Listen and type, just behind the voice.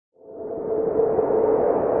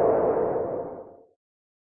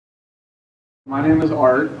My name is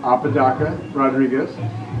Art Apodaca Rodriguez,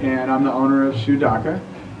 and I'm the owner of Shoe Daca.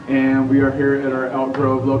 And we are here at our Elk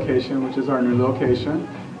Grove location, which is our new location.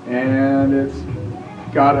 And it's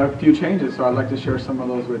got a few changes, so I'd like to share some of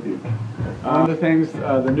those with you. One of the things,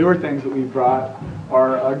 the newer things that we've brought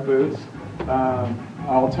are UGG boots.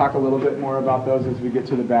 I'll talk a little bit more about those as we get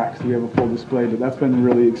to the back, because we have a full display, but that's been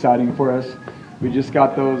really exciting for us. We just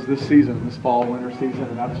got those this season, this fall, winter season,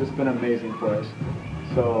 and that's just been amazing for us.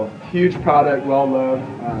 So, huge product, well loved.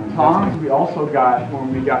 Toms we also got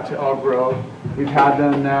when we got to Elk Grove. We've had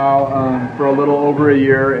them now for a little over a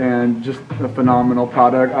year, and just a phenomenal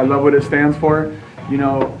product. I love what it stands for. You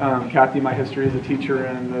know, Kathy, my history as a teacher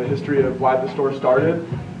and the history of why the store started.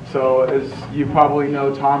 So as you probably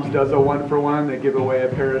know, Tom's does a 1-for-1. They give away a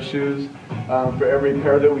pair of shoes for every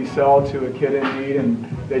pair that we sell to a kid in need, and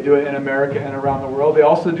they do it in America and around the world. They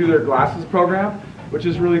also do their glasses program, which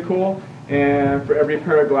is really cool. And for every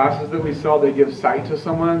pair of glasses that we sell, they give sight to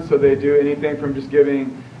someone. So they do anything from just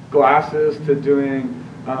giving glasses to doing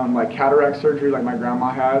like cataract surgery like my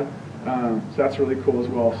grandma had. So that's really cool as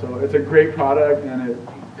well. So it's a great product, and it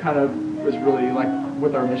kind of is really like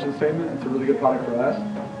with our mission statement. It's a really good product for us.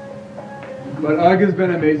 But UGG has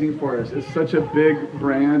been amazing for us. It's such a big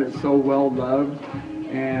brand. It's so well loved.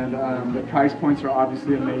 And the price points are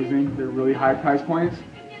obviously amazing. They're really high price points.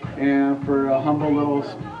 And for a humble little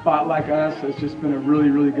spot like us, it's just been a really,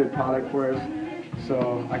 really good product for us.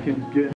 So I can get